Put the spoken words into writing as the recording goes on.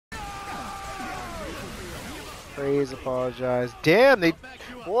Praise, apologize. Damn, they.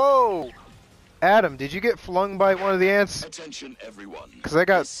 Whoa! Adam, did you get flung by one of the ants? Attention everyone. Because I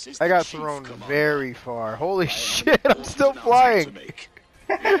got thrown very far. Holy shit, I'm still flying.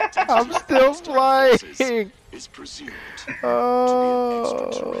 I'm still flying.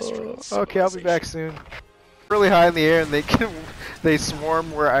 Oh, okay, I'll be back soon. Really high in the air, and they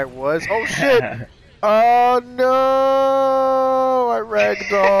swarm where I was. Oh shit! Oh no! I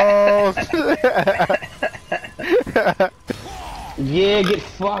ragdolled. Yeah, get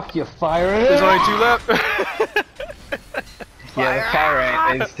fucked, you fire ant! There's only 2 left. Yeah, the fire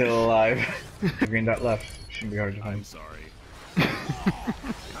ant is still alive. Green dot left. Shouldn't be hard to find. I'm sorry.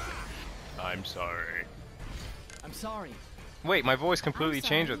 I'm sorry. I'm sorry. Wait, my voice completely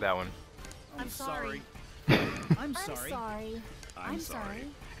changed with that one. I'm sorry. I'm sorry. I'm sorry.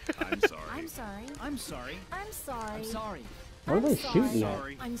 I'm sorry. I'm sorry. I'm sorry. I'm sorry. I'm sorry. What are they shooting at?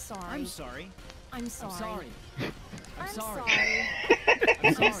 I'm sorry. I'm sorry. I'm I'm sorry. sorry. I'm I'm sorry. I'm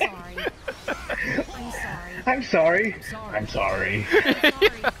I'm sorry. sorry. I'm sorry. I'm sorry. sorry. I'm sorry.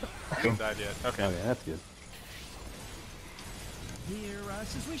 Haven't died yet. Okay. Okay, that's good. Hear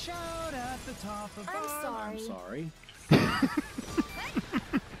us as we shout at the top of I'm our... sorry. I'm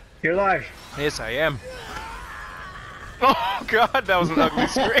sorry. You're alive. Yes, I am. Oh god, that was an ugly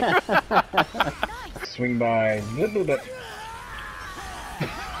scream. Swing by.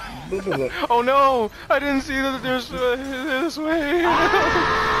 Oh no! I didn't see that there's this way.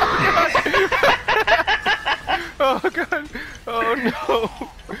 Oh god! Oh no!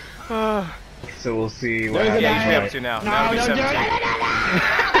 So we'll see what There's Yeah, happens. you should be able to now. Now it'll be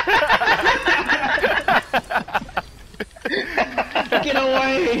 17. Get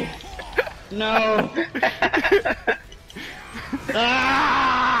away! No!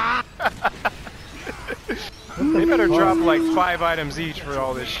 Ah! They better drop like 5 items each for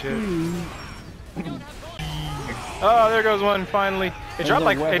all this shit. Oh, there goes one finally. It dropped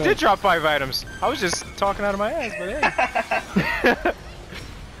like it did drop 5 items. I was just talking out of my ass, but hey.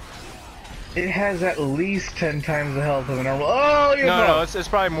 It has at least 10 times the health of a normal. Oh, you're No, it's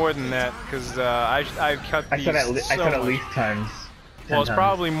probably more than that because I've cut these I said at much. least times. Well, it's 10 times.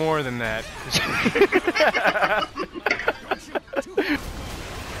 probably more than that.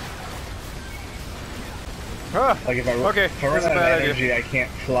 Like if I run Okay, out that's a of bad energy, I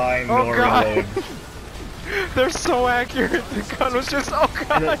can't fly Oh, nor God. reload. They're so accurate. The gun was just oh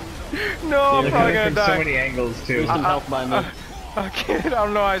god. No, They're I'm probably coming gonna from die. so many angles too. There's some help by me. I can't. I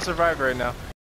don't know how I survived right now.